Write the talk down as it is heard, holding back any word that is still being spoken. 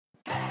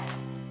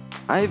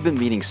I've been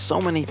meeting so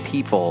many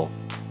people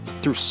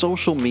through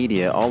social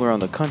media all around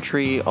the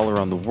country, all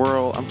around the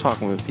world. I'm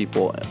talking with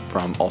people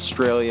from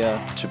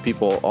Australia to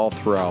people all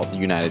throughout the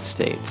United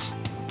States.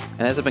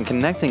 And as I've been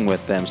connecting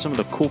with them, some of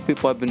the cool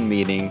people I've been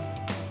meeting,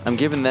 I'm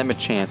giving them a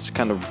chance to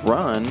kind of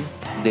run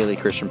Daily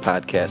Christian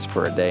Podcast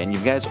for a day. And you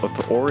guys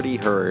have already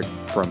heard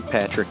from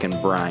Patrick and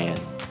Brian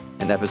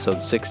in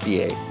episode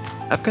 68.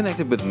 I've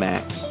connected with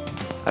Max.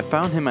 I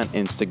found him on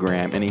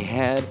Instagram and he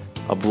had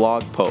a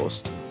blog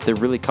post that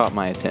really caught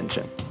my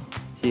attention.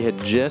 He had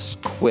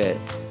just quit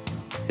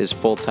his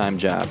full-time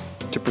job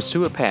to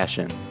pursue a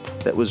passion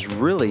that was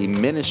really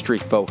ministry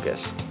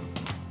focused.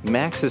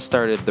 Max has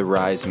started the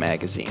Rise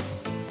magazine,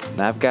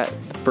 and I've got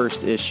the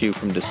first issue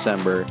from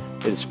December.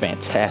 It is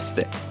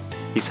fantastic.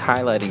 He's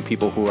highlighting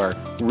people who are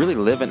really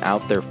living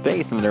out their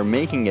faith and they're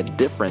making a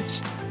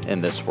difference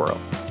in this world.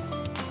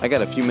 I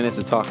got a few minutes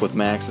to talk with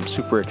Max. I'm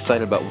super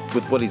excited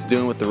with what he's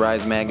doing with the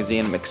Rise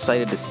magazine. I'm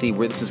excited to see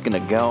where this is going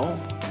to go.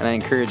 And I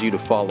encourage you to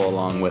follow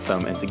along with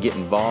him and to get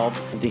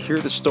involved and to hear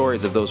the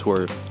stories of those who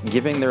are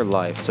giving their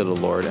life to the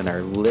Lord and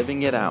are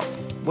living it out.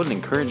 What an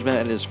encouragement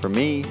it is for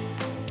me.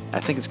 I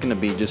think it's going to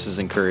be just as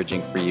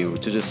encouraging for you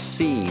to just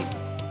see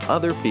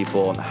other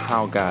people and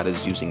how God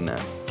is using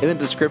them. In the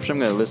description, I'm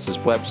going to list his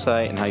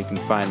website and how you can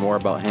find more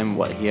about him,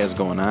 what he has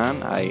going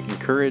on. I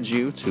encourage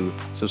you to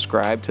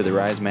subscribe to the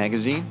Rise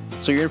magazine.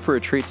 So you're in for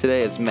a treat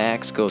today as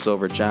Max goes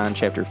over John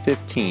chapter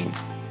 15.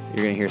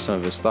 You're going to hear some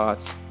of his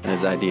thoughts and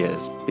his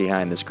ideas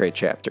behind this great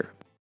chapter.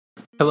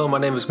 Hello, my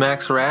name is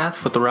Max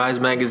Rath with the Rise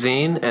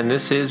magazine, and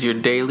this is your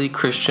Daily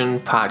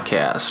Christian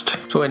Podcast.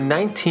 So in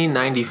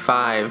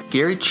 1995,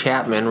 Gary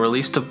Chapman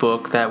released a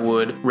book that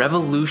would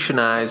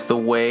revolutionize the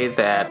way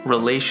that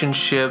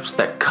relationships,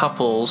 that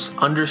couples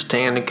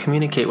understand and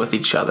communicate with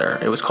each other.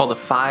 It was called The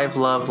 5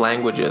 Love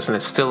Languages, and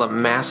it's still a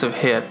massive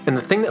hit. And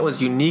the thing that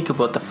was unique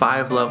about the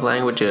 5 Love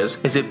Languages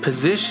is it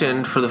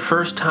positioned for the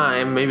first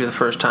time, maybe the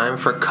first time,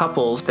 for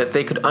couples that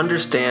they could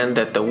understand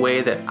that the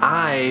way that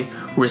I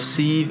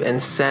receive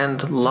and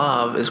send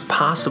love is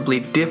possibly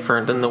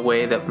different than the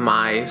way that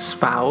my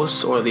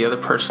spouse or the other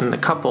person in the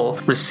couple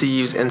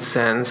receives and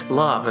sends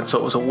love. And so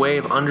it was a way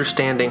of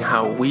understanding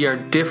how we are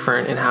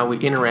different in how we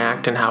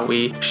interact and how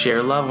we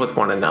share love with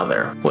one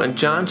another. Well, in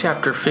John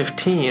chapter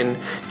 15,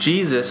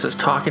 Jesus is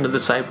talking to the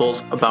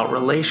disciples about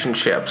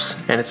relationships,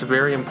 and it's a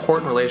very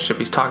important relationship.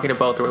 He's talking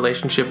about the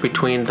relationship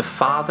between the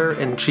Father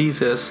and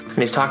Jesus, and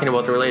he's talking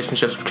about the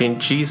relationships between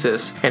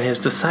Jesus and his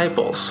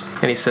disciples.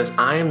 And he says,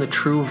 I am the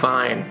true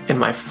vine, and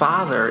my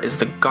Father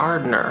is the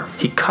gardener.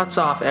 He cuts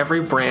off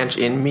every branch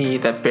in me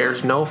that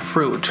bears no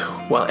fruit,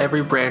 while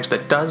every branch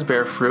that does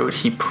bear fruit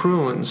he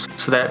prunes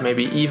so that it may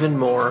be even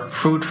more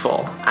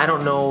fruitful. I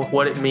don't know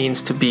what it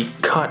means to be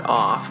cut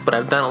off, but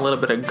I've done a little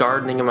bit of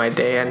gardening in my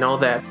day. I know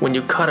that when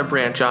you cut a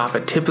branch off,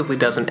 it typically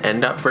doesn't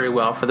end up very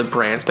well for the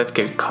branch that's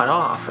getting cut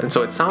off. And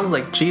so it sounds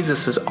like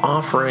Jesus is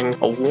offering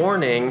a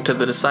warning to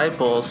the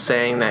disciples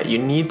saying that you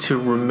need to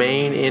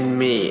remain in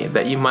me,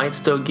 that you might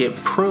still get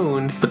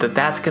pruned, but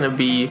that's going to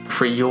be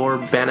for your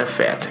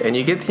benefit. And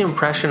you get the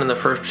impression in the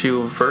first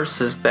few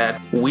verses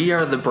that we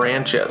are the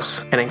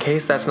branches. And in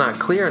case that's not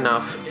clear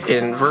enough,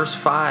 in verse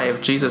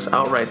 5, Jesus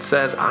outright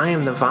says, I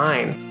am the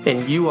vine,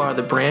 and you are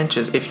the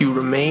branches. If you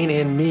remain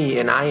in me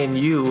and I in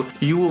you,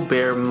 you will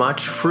bear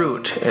much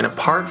fruit. And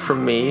apart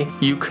from me,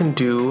 you can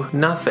do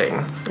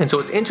nothing. And so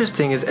what's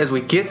interesting is as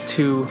we get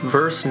to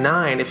verse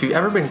 9, if you've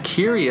ever been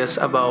curious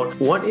about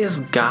what is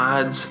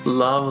God's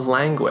love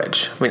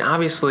language, I mean,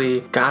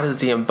 obviously, God is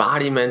the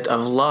embodiment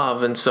of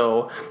love. And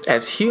so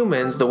as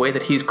humans, the way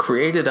that he's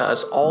created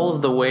us, all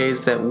of the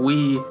ways that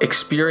we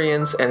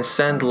experience and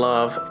send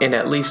love in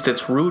at least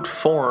its root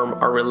form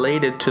are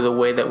related to the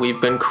way that we've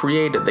been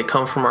created. They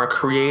come from our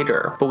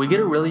Creator. But we get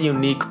a really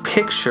unique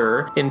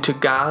picture into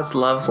God's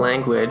love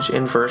language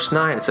in verse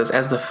 9. It says,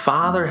 as the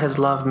Father has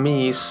loved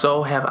me,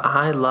 so have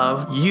I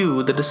loved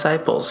you, the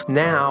disciples.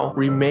 Now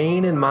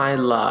remain in my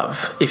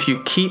love. If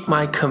you keep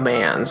my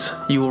commands,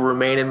 you will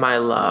remain in my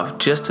love,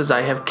 just as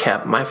I have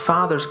kept my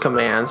Father's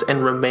commands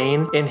and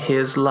remain in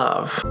his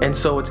love. And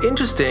so what's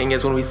interesting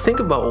is when we think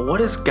about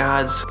what is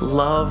God's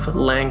love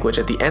language,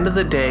 at the end of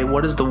the day,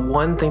 what is the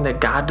one thing that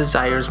God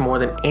desires more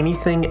than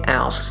anything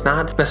else? It's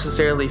not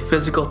necessarily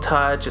physical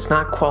touch, it's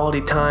not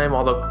quality time,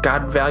 although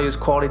God values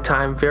quality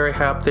time very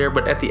high up there,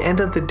 but at the end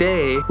of the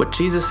day, what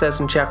Jesus says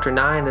in chapter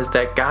 9 is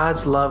that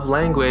God's love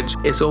language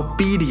is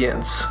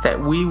obedience, that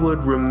we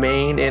would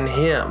remain in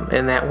him,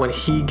 and that when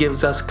he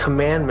gives us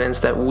commandments,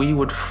 that we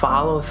would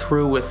follow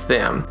through with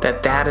them,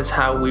 that is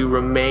how we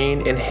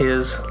remain in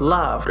his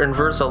love. In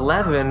verse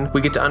 11,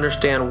 we get to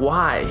understand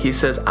why. He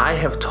says, I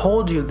have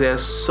told you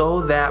this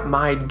so that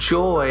my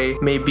joy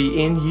may be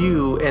in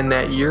you and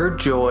that your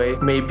joy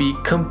may be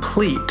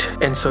complete.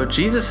 And so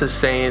Jesus is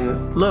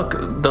saying, look,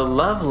 the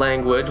love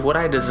language, what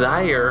I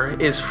desire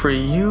is for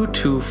you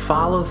to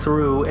follow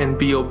through and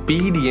be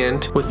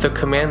obedient with the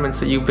commandments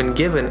that you've been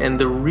given. And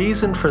the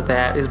reason for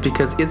that is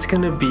because it's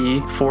going to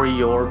be for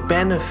your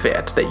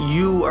benefit, that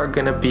you are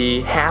going to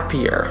be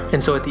happier.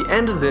 And so at the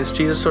end of this,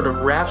 Jesus sort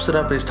of wraps it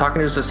up. He's talking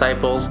to his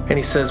disciples and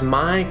he says,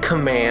 my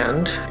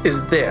command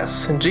is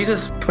this. And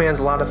Jesus commands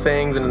a lot of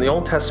things. And in the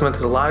Old Testament,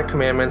 there's a lot of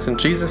commandments. And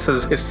Jesus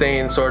is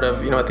saying sort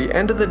of, at the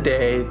end of the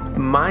day,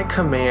 my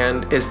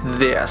command is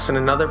this. In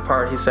another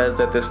part, he says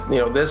that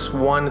this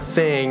one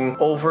thing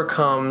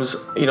overcomes,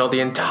 the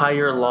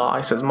entire law.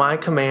 He says, my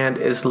command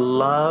is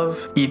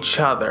love each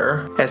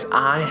other as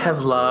I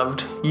have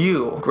loved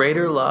you.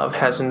 Greater love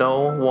has no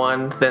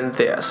one than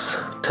this,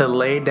 to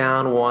lay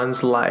down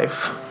one's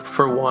life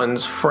for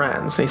one's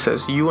friends. And he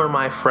says, you are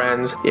my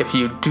friends if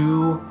you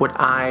do what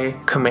I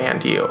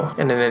command you.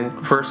 And then in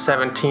verse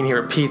 17, he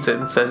repeats it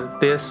and says,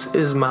 this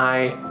is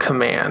my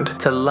command,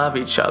 to love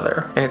each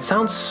other. And it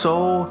sounds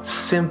so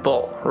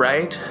simple,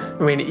 right?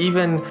 I mean,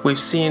 even we've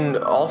seen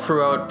all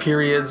throughout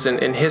periods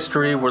in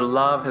history where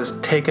love has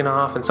taken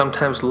off and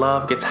sometimes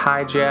love gets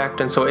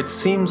hijacked. And so it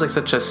seems like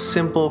such a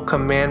simple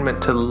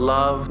commandment to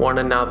love one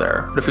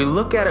another. But if we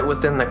look at it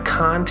within the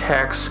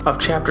context of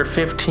chapter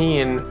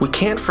 15, we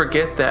can't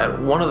forget that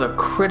one of the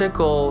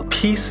critical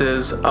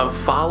pieces of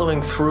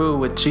following through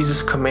with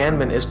Jesus'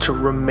 commandment is to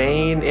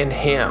remain in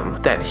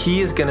Him, that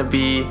He is going to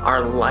be our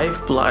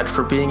lifeblood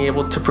for being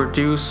able to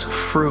produce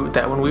fruit,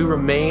 that when we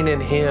remain in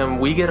Him,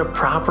 we get a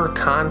proper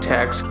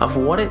context of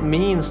what it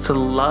means to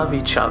love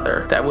each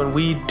other, that when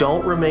we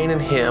don't remain in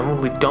Him,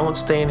 when we don't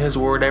stay in His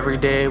Word every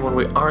day, when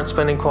we aren't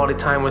spending quality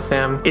time with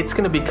Him, it's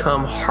going to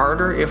become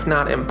harder, if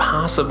not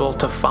impossible,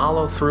 to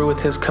follow through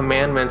with His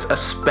commandments,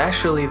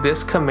 especially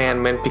this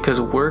commandment,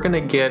 because we're going to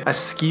get a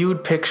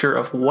skewed picture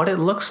of what it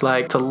looks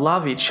like to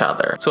love each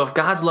other. So if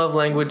God's love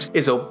language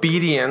is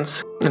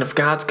obedience, and if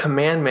God's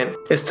commandment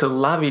is to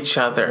love each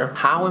other,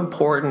 how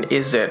important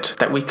is it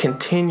that we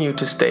continue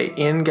to stay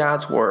in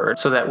God's Word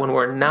so that when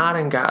we're not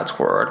in God's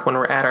Word, when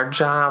we're at our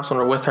jobs, when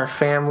we're with our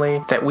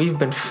family, that we've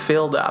been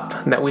filled up,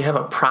 and that we have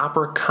a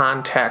proper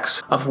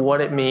context of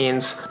what it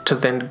means to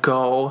then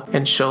go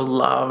and show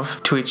love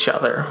to each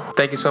other.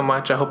 Thank you so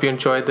much. I hope you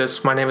enjoyed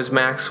this. My name is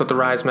Max with the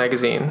Rise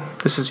Magazine.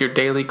 This is your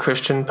daily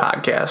Christian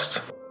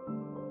podcast.